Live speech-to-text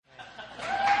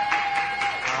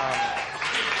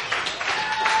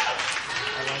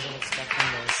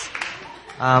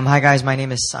Hi guys, my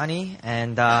name is Sunny,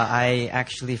 and I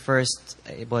actually first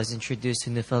was introduced to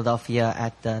New Philadelphia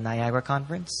at the Niagara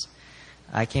Conference.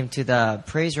 I came to the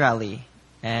praise rally,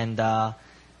 and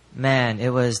man,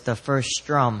 it was the first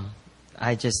strum.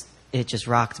 It just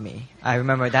rocked me. I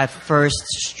remember that first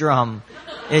strum,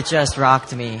 it just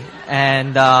rocked me,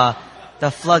 and the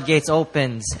floodgates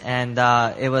opened, and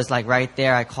it was like right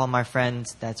there. I called my friend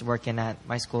that's working at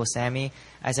my school, Sammy.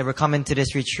 I said, we're coming to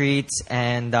this retreat,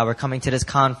 and we're coming to this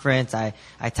conference. I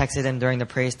texted him during the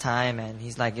praise time, and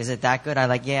he's like, is it that good? I'm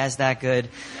like, yeah, it's that good.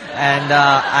 And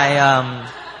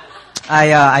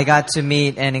I got to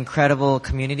meet an incredible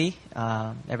community.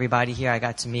 Everybody here, I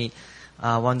got to meet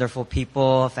wonderful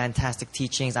people, fantastic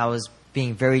teachings. I was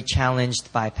being very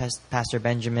challenged by Pastor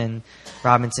Benjamin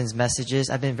Robinson's messages.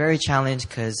 I've been very challenged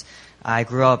because I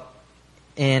grew up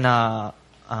in a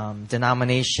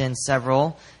denomination,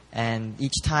 several, and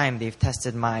each time they've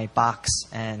tested my box,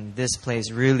 and this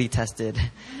place really tested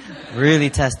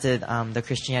the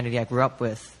Christianity I grew up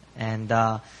with. And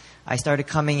I started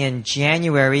coming in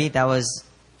January. That was,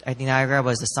 I think Niagara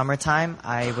was the summertime.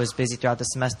 I was busy throughout the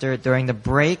semester. During the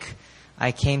break,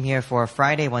 I came here for a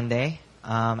Friday one day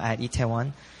at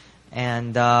Itaewon,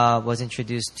 and was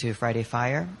introduced to Friday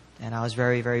Fire, and I was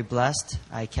very, very blessed.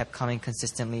 I kept coming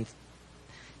consistently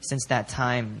since that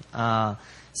time.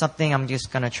 Something I'm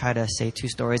just going to try to say two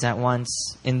stories at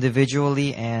once,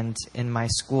 individually and in my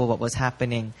school, what was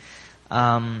happening.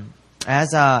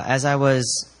 As I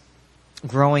was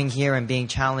growing here and being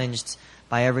challenged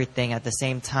by everything, at the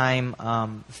same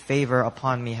time, favor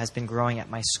upon me has been growing at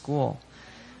my school.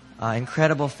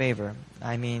 Incredible favor.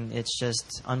 I mean, it's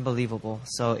just unbelievable.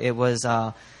 So it was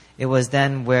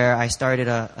then where I started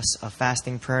a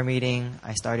fasting prayer meeting.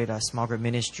 I started a small group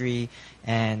ministry,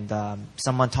 and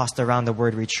someone tossed around the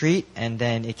word retreat, and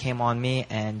then it came on me,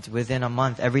 and within a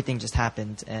month, everything just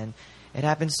happened, and it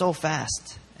happened so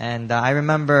fast. And I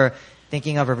remember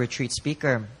thinking of a retreat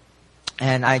speaker,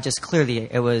 and I just clearly,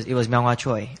 it was Myung-Hwa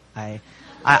Choi.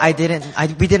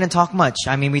 We didn't talk much.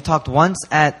 I mean, we talked once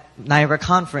at Niagara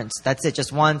Conference. That's it,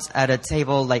 just once at a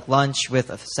table, like lunch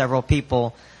with several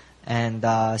people. And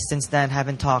since then,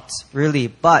 haven't talked really.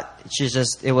 But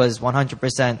it was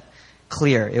 100%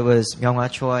 clear. It was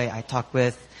Myung-Hwa Choi. I talked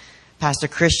with Pastor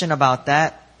Christian about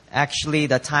that. Actually,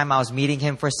 the time I was meeting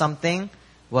him for something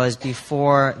was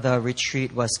before the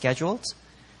retreat was scheduled.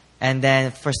 And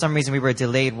then, for some reason, we were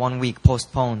delayed 1 week,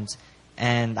 postponed.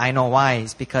 And I know why.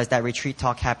 It's because that retreat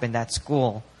talk happened at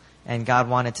school. And God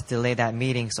wanted to delay that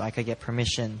meeting so I could get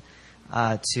permission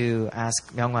to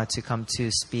ask Myung-Hwa to come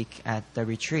to speak at the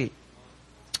retreat.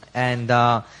 And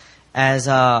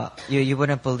you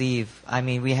wouldn't believe, I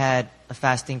mean, we had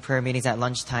fasting prayer meetings at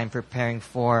lunchtime preparing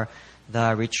for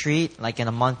the retreat, like in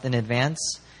a month in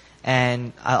advance.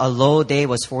 And a low day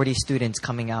was 40 students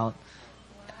coming out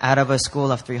of a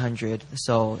school of 300.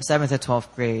 So 7th to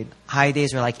 12th grade. High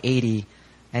days were like 80.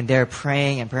 And they're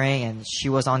praying, and she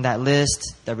was on that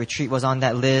list. The retreat was on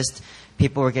that list.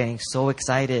 People were getting so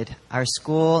excited. Our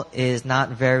school is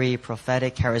not very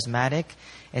prophetic, charismatic.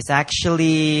 It's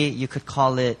actually, you could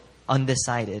call it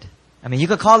undecided. I mean, you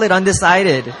could call it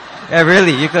undecided. Yeah,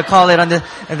 really, you could call it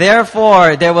undecided.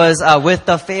 Therefore, there was, with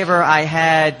the favor I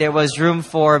had, there was room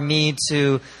for me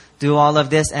to do all of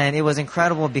this. And it was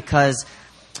incredible because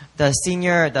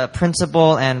the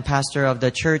principal and pastor of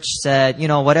the church said,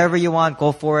 whatever you want,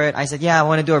 go for it. I said, yeah, I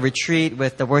want to do a retreat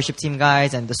with the worship team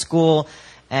guys and the school.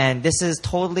 And this is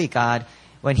totally God.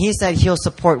 When he said he'll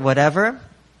support whatever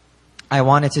I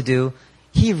wanted to do,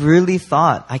 he really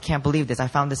thought, I can't believe this. I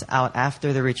found this out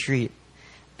after the retreat,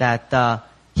 that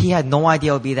he had no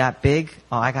idea it would be that big.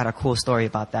 Oh, I got a cool story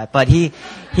about that. But he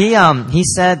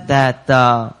said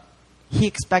that he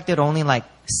expected only like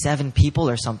 7 people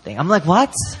or something. I'm like,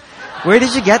 what? Where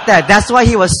did you get that? That's why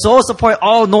he was so supportive.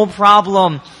 Oh, no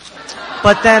problem.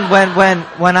 But then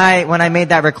when I made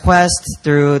that request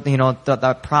through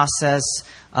the process,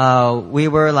 we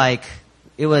were like,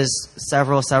 it was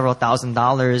several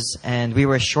 $1,000s, and we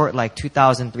were short like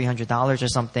 $2,300 or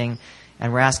something,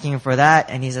 and we're asking him for that,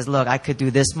 and he says, look, I could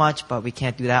do this much, but we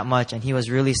can't do that much, and he was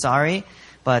really sorry,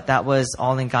 but that was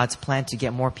all in God's plan to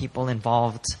get more people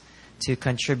involved, to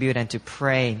contribute and to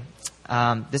pray.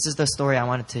 This is the story I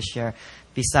wanted to share.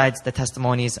 Besides the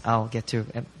testimonies, I'll get to.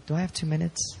 Do I have 2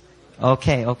 minutes?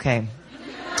 Okay.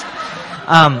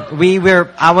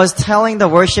 I was telling the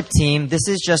worship team, this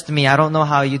is just me, I don't know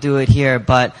how you do it here,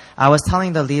 but I was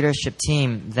telling the leadership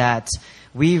team that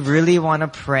we really want to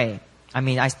pray. I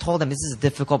mean, I told them this is a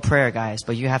difficult prayer, guys,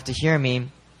 but you have to hear me.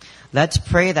 Let's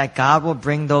pray that God will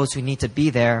bring those who need to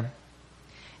be there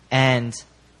and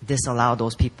disallow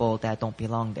those people that don't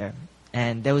belong there.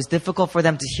 And it was difficult for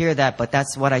them to hear that, but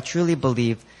that's what I truly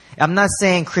believe. I'm not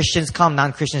saying Christians come,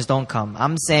 non-Christians don't come.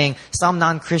 I'm saying some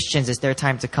non-Christians, it's their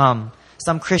time to come.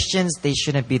 Some Christians, they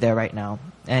shouldn't be there right now.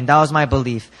 And that was my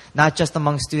belief. Not just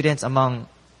among students, among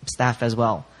staff as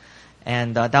well.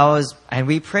 And and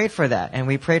we prayed for that.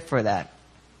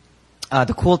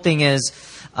 The cool thing is,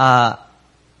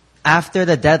 after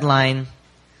the deadline,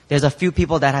 there's a few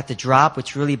people that had to drop,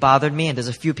 which really bothered me. And there's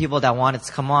a few people that wanted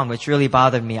to come on, which really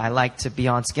bothered me. I like to be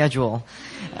on schedule.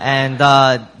 And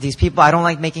these people, I don't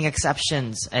like making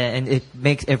exceptions. And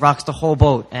it rocks the whole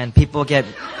boat. And people get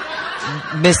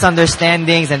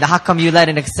misunderstandings. And how come you let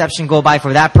an exception go by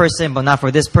for that person, but not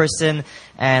for this person?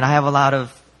 And I have a lot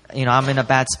of, I'm in a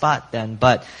bad spot then.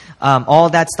 But all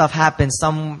that stuff happened.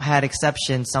 Some had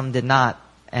exceptions, some did not.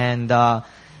 And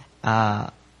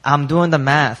I'm doing the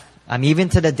math. Even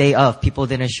to the day of, people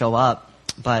didn't show up.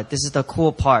 But this is the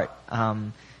cool part,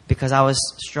 because I was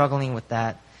struggling with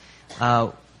that.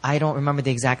 I don't remember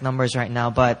the exact numbers right now,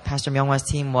 but Pastor Myunghwa's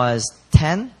team was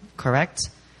 10, correct?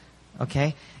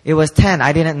 Okay. It was 10.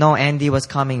 I didn't know Andy was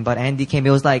coming, but Andy came.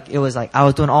 It was like I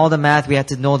was doing all the math. We had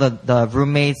to know the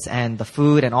roommates and the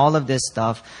food and all of this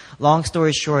stuff. Long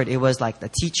story short, it was like the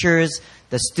teachers,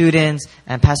 the students,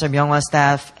 and Pastor Myunghwa's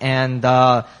staff, and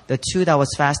the two that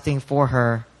was fasting for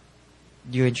her.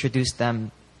 You introduced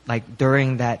them like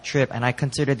during that trip, and I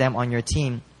considered them on your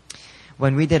team.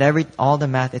 When we did all the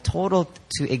math, it totaled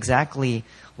to exactly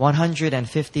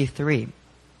 153.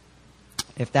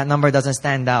 If that number doesn't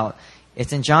stand out,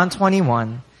 it's in John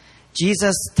 21.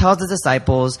 Jesus tells the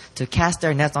disciples to cast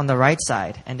their nets on the right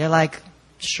side, and they're like,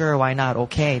 sure, why not?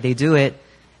 Okay, they do it,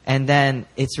 and then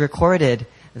it's recorded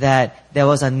that there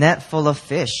was a net full of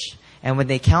fish, and when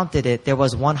they counted it, there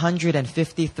was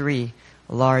 153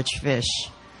 large fish.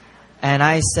 And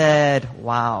I said,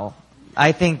 wow,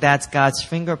 I think that's God's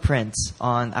fingerprints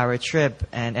on our trip,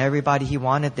 and everybody He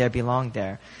wanted there belonged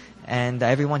there. And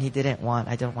everyone He didn't want,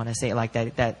 I don't want to say it like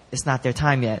that it's not their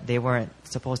time yet. They weren't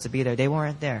supposed to be there. They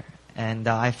weren't there. And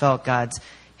I felt God's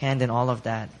hand in all of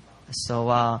that.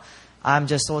 So I'm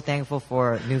just so thankful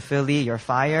for New Philly, your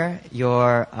fire,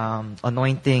 your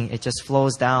anointing. It just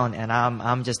flows down, and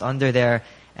I'm just under there,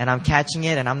 and I'm catching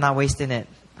it, and I'm not wasting it.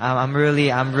 I'm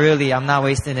not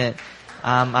wasting it.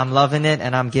 I'm loving it,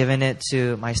 and I'm giving it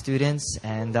to my students,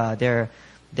 and they're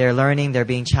learning, they're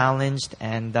being challenged,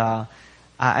 and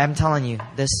I'm telling you,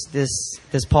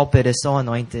 this pulpit is so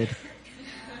anointed.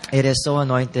 It is so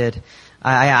anointed.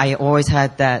 I always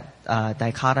had that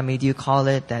dichotomy, do you call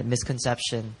it, that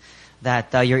misconception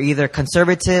that you're either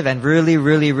conservative and really,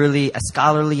 really, really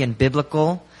scholarly and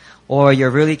biblical, or you're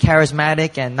really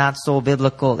charismatic and not so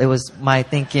biblical. It was my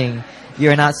thinking.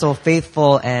 You're not so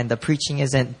faithful and the preaching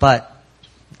isn't, but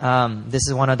this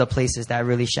is one of the places that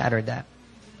really shattered that.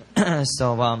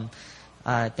 So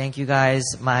thank you guys.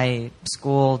 My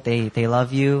school, they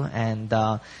love you, and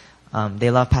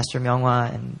they love Pastor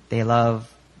Myunghwa, and they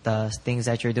love the things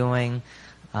that you're doing.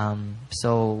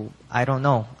 So I don't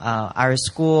know. Our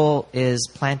school is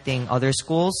planting other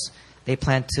schools. They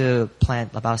plan to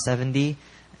plant about 70,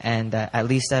 and at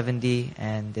least 70.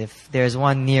 And if there's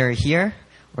one near here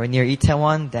or near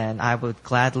Itaewon, then I would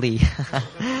gladly,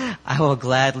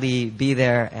 be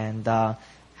there and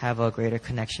have a greater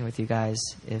connection with you guys,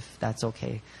 if that's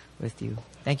okay with you.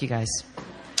 Thank you guys.